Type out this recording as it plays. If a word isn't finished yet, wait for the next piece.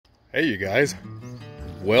Hey you guys,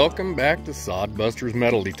 welcome back to Sod Busters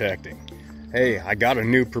Metal Detecting. Hey, I got a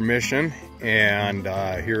new permission and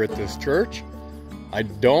here at this church. I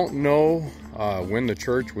don't know when the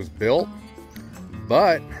church was built,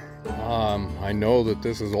 but I know that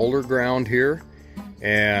this is older ground here,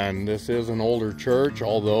 and this is an older church,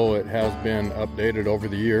 although it has been updated over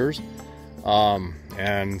the years.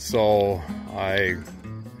 And so I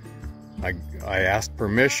asked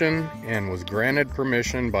permission and was granted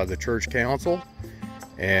permission by the church council,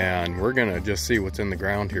 and we're gonna just see what's in the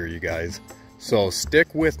ground here, you guys. So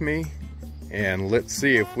stick with me and let's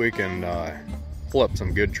see if we can pull up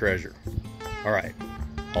some good treasure. All right,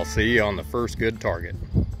 I'll see you on the first good target.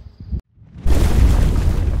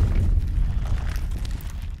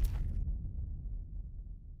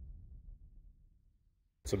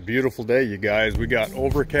 It's a beautiful day, you guys. We got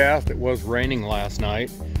overcast. It was raining last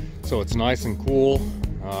night, so it's nice and cool.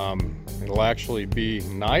 It'll actually be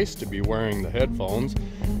nice to be wearing the headphones,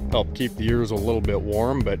 help keep the ears a little bit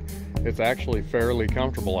warm, but it's actually fairly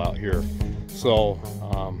comfortable out here. So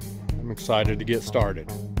I'm excited to get started.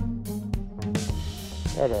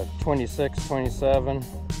 Got a 26, 27,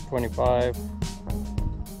 25,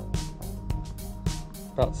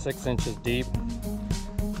 about 6 inches deep.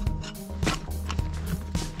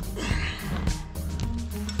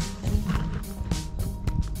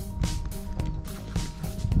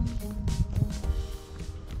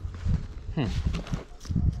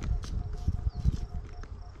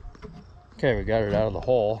 Okay, we got it out of the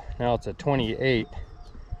hole. Now it's a 28,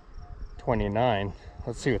 29.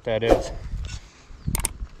 Let's see what that is.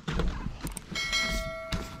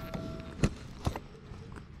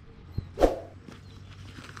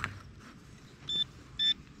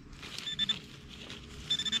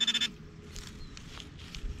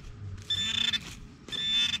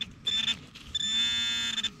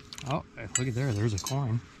 Oh, look at there, there's a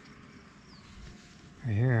coin.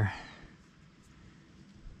 Right here.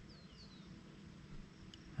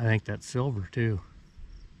 I think that's silver too.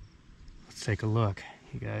 Let's take a look,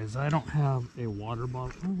 you guys. I don't have a water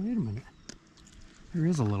bottle. Oh, wait a minute. There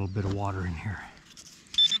is a little bit of water in here.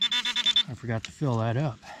 I forgot to fill that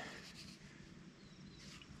up.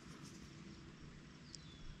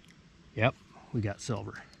 Yep, we got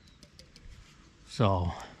silver.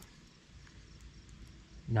 So,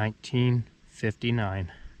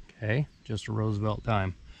 1959. Okay, just a Roosevelt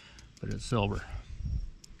dime, but it's silver.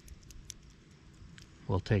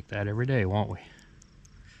 We'll take that every day, won't we?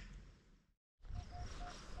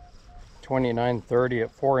 29.30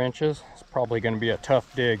 at 4 inches. It's probably going to be a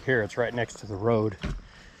tough dig here. It's right next to the road.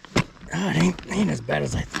 It ain't as bad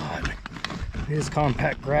as I thought. It is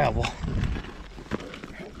compact gravel.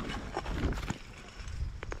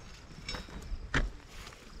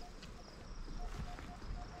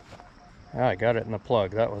 I got it in the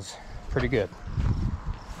plug. That was pretty good.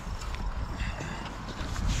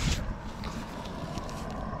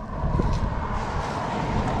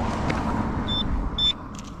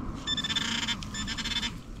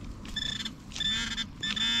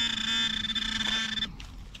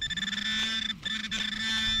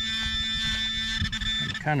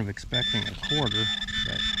 Kind of expecting a quarter,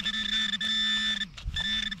 but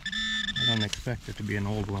I don't expect it to be an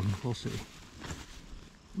old one. We'll see.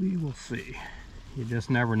 We will see. You just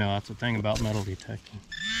never know. That's the thing about metal detecting.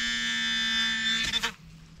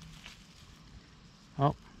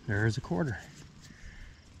 Oh, there's a quarter.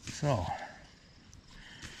 So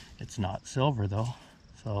it's not silver though,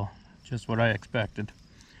 so just what I expected.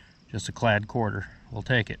 Just a clad quarter. We'll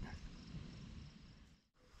take it.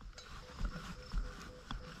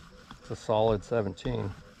 A solid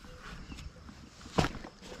 17.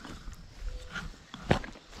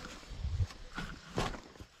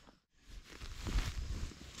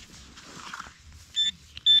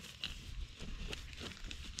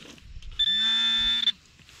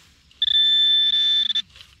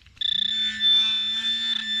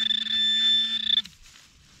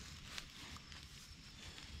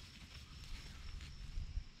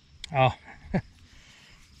 Oh.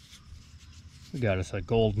 We got us a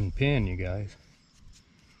golden pin, you guys.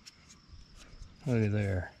 Look at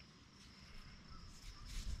there.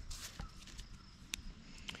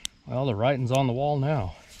 Well, the writing's on the wall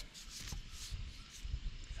now.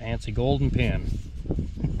 Fancy golden pin.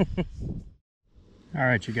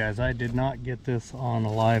 Alright, you guys, I did not get this on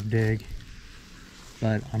a live dig,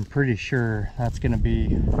 but I'm pretty sure that's going to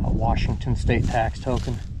be a Washington state tax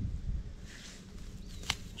token.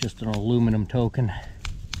 Just an aluminum token.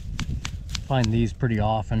 Find these pretty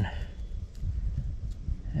often,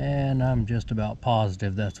 and I'm just about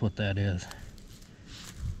positive that's what that is.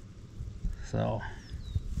 So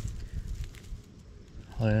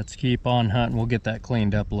Let's keep on hunting. We'll get that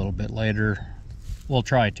cleaned up a little bit later. We'll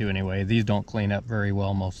try to anyway. These don't clean up very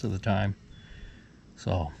well most of the time.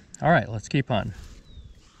 So, all right, let's keep hunting.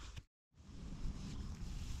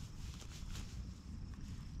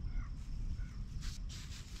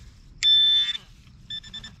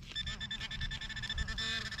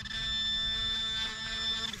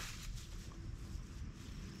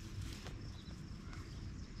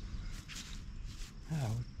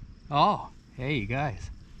 Oh, hey you guys,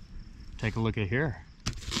 take a look at here.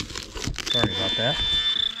 Sorry about that.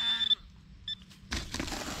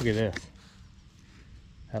 Look at this.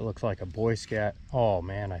 That looks like a Boy Scout. Oh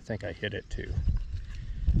man, I think I hit it too.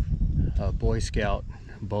 A Boy Scout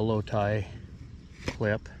bolo tie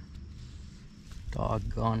clip.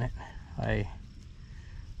 Doggone it. I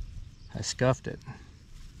scuffed it.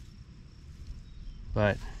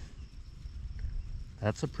 But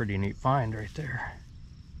that's a pretty neat find right there.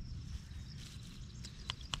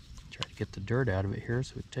 Try to get the dirt out of it here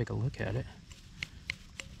so we can take a look at it.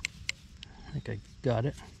 I think I got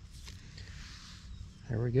it.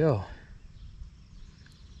 There we go.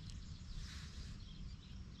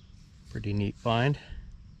 Pretty neat find.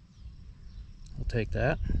 I'll take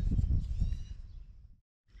that.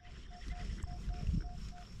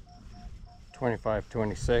 $25,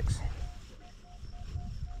 $26,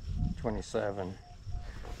 $27,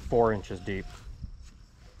 4 inches deep.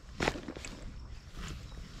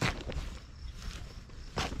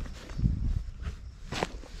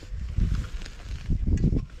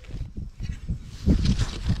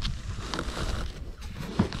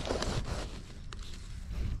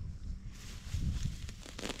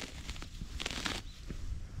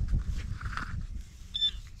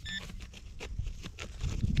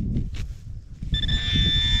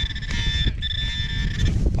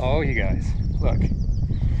 Oh, you guys, look,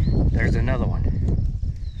 there's another one.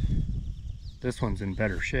 This one's in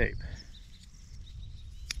better shape.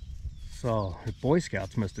 So, the Boy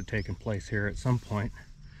Scouts must have taken place here at some point.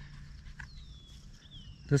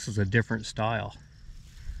 This is a different style.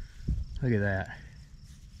 Look at that.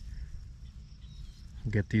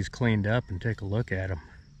 We'll get these cleaned up and take a look at them.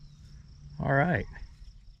 All right.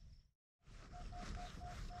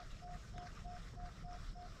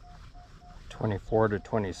 $24 to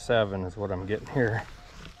 $27 is what I'm getting here.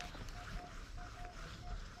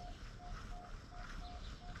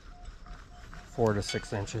 Four to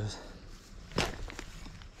 6 inches.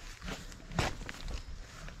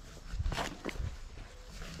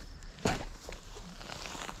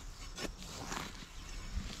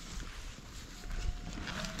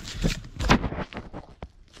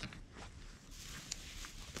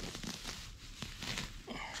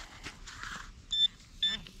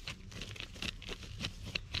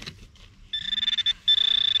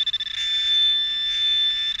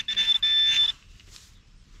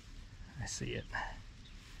 I see it.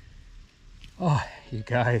 Oh, you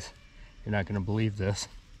guys, you're not going to believe this.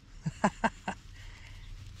 Look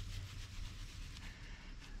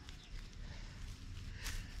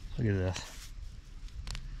at this.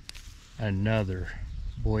 Another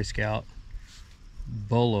Boy Scout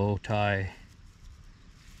bolo tie.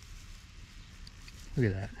 Look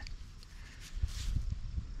at that.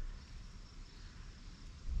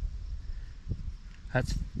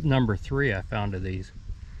 That's number 3 I found of these.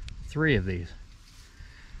 3 of these.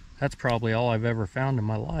 That's probably all I've ever found in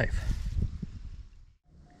my life.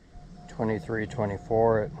 23,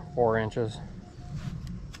 24 at 4 inches.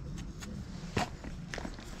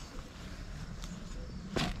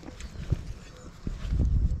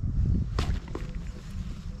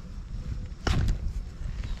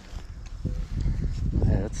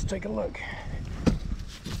 Let's take a look.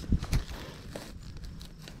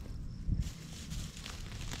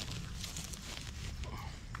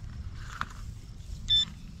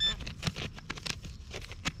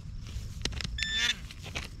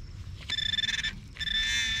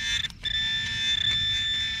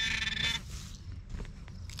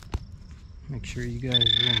 Make sure you guys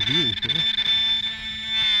are in view here.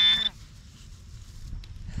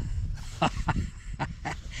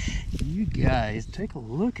 You guys, take a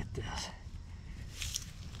look at this.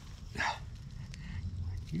 Do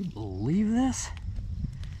you believe this?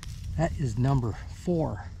 That is number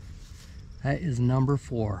 4. That is number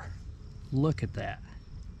 4. Look at that.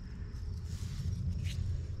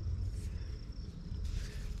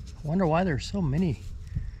 I wonder why there's so many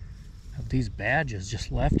of these badges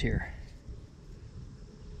just left here.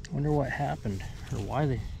 I wonder what happened, or why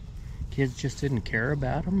the kids just didn't care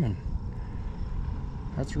about them, and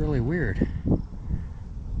that's really weird.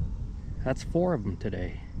 That's 4 of them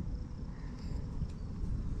today.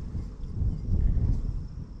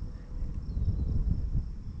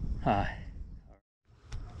 Hi.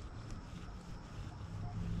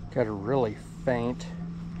 Got a really faint,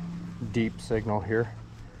 deep signal here,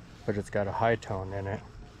 but it's got a high tone in it.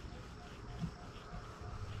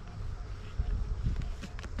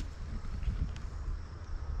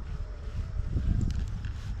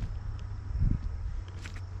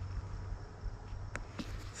 It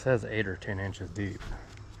says 8 or 10 inches deep.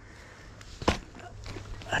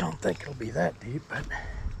 I don't think it'll be that deep, but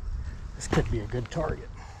this could be a good target.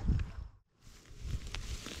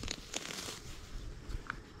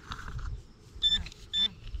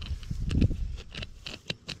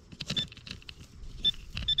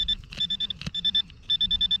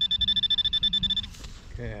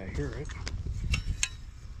 Okay, I hear it.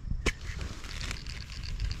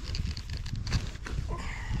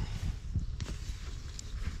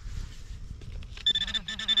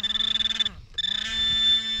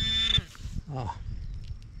 Oh.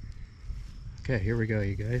 Okay, here we go,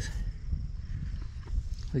 you guys.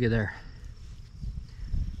 Look at there.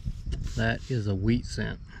 That is a wheat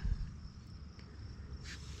scent.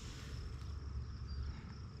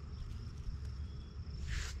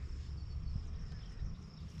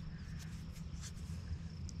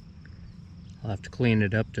 I'll have to clean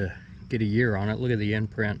it up to get a year on it. Look at the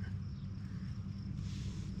imprint.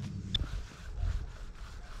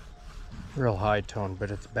 Real high tone,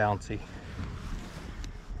 but it's bouncy.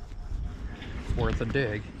 It's worth a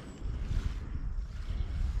dig.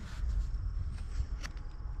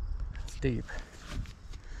 It's deep.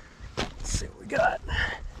 Let's see what we got.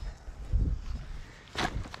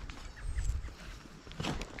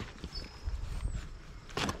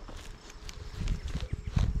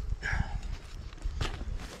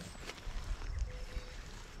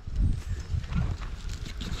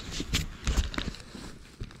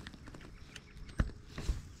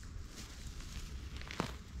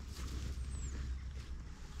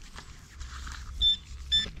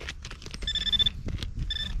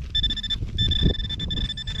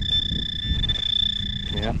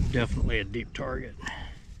 Yep, definitely a deep target.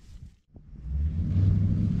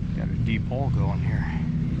 Got a deep hole going here.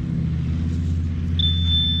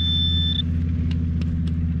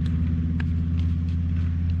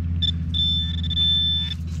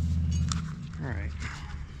 All right.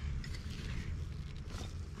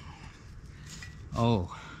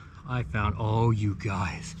 Oh, I found, oh, you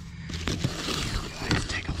guys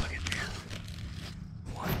take a look at this.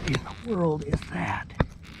 What in the world is that?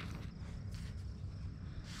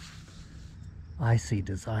 I see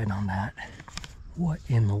design on that. What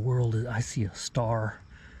in the world is, I see a star.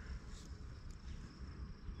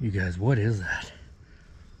 You guys, what is that?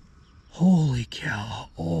 Holy cow.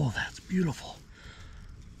 Oh, that's beautiful.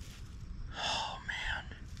 Oh man.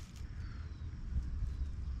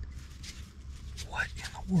 What in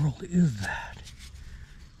the world is that?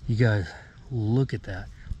 You guys, look at that.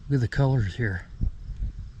 Look at the colors here.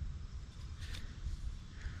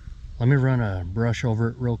 Let me run a brush over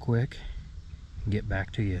it real quick. Get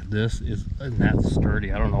back to you. This is, and that's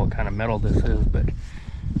sturdy. I don't know what kind of metal this is, but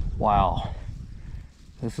wow,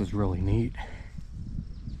 this is really neat.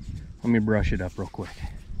 Let me brush it up real quick.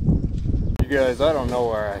 You guys, I don't know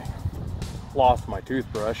where I lost my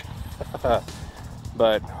toothbrush,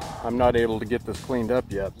 but I'm not able to get this cleaned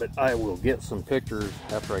up yet, but I will get some pictures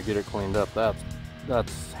after I get it cleaned up.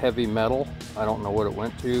 That's heavy metal. I don't know what it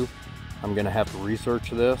went to. I'm gonna have to research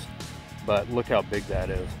this, but look how big that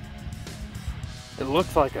is. It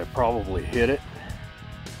looks like I probably hit it.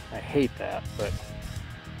 I hate that, but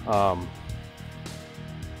I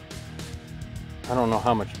don't know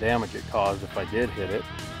how much damage it caused if I did hit it,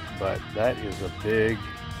 but that is a big,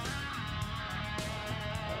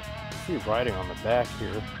 I see writing on the back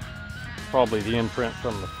here, probably the imprint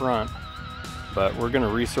from the front, but we're going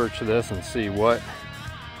to research this and see what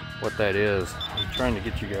that is. I'm trying to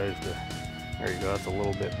get you guys to, there you go, that's a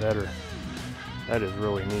little bit better. That is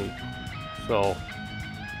really neat. So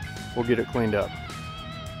we'll get it cleaned up.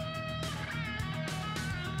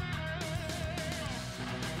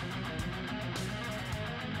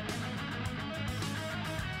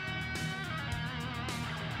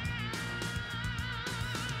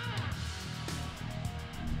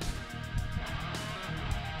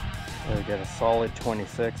 So we get a solid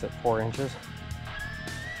 26 at 4 inches.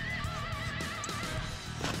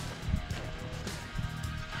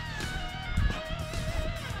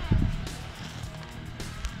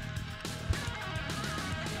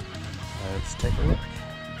 Let's take a look.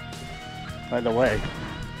 By the way,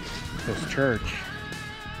 this church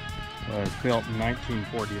was built in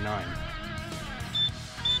 1949.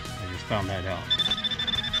 I just found that out.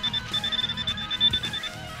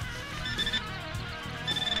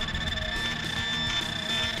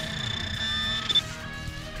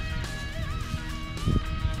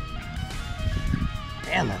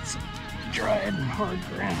 Man, that's dried and hard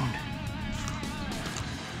ground.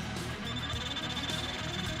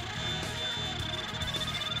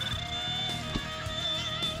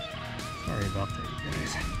 Sorry about that, you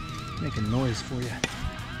guys. Making noise for you.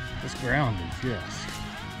 This ground is just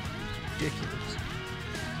ridiculous.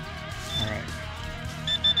 Alright.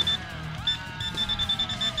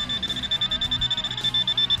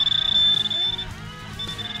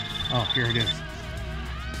 Oh, here it is.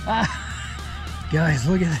 Ah! Guys,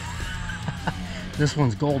 look at it. This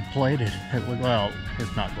one's gold plated. Well,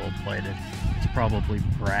 it's not gold plated. It's probably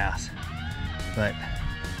brass. But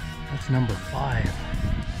that's number 5.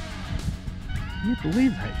 Can you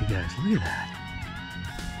believe that, you guys? Look at that.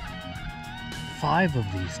 5 of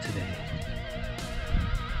these today.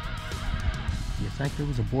 You think there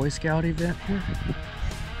was a Boy Scout event here?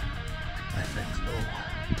 I think so.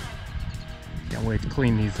 Can't wait to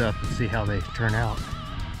clean these up and see how they turn out.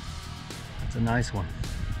 That's a nice one.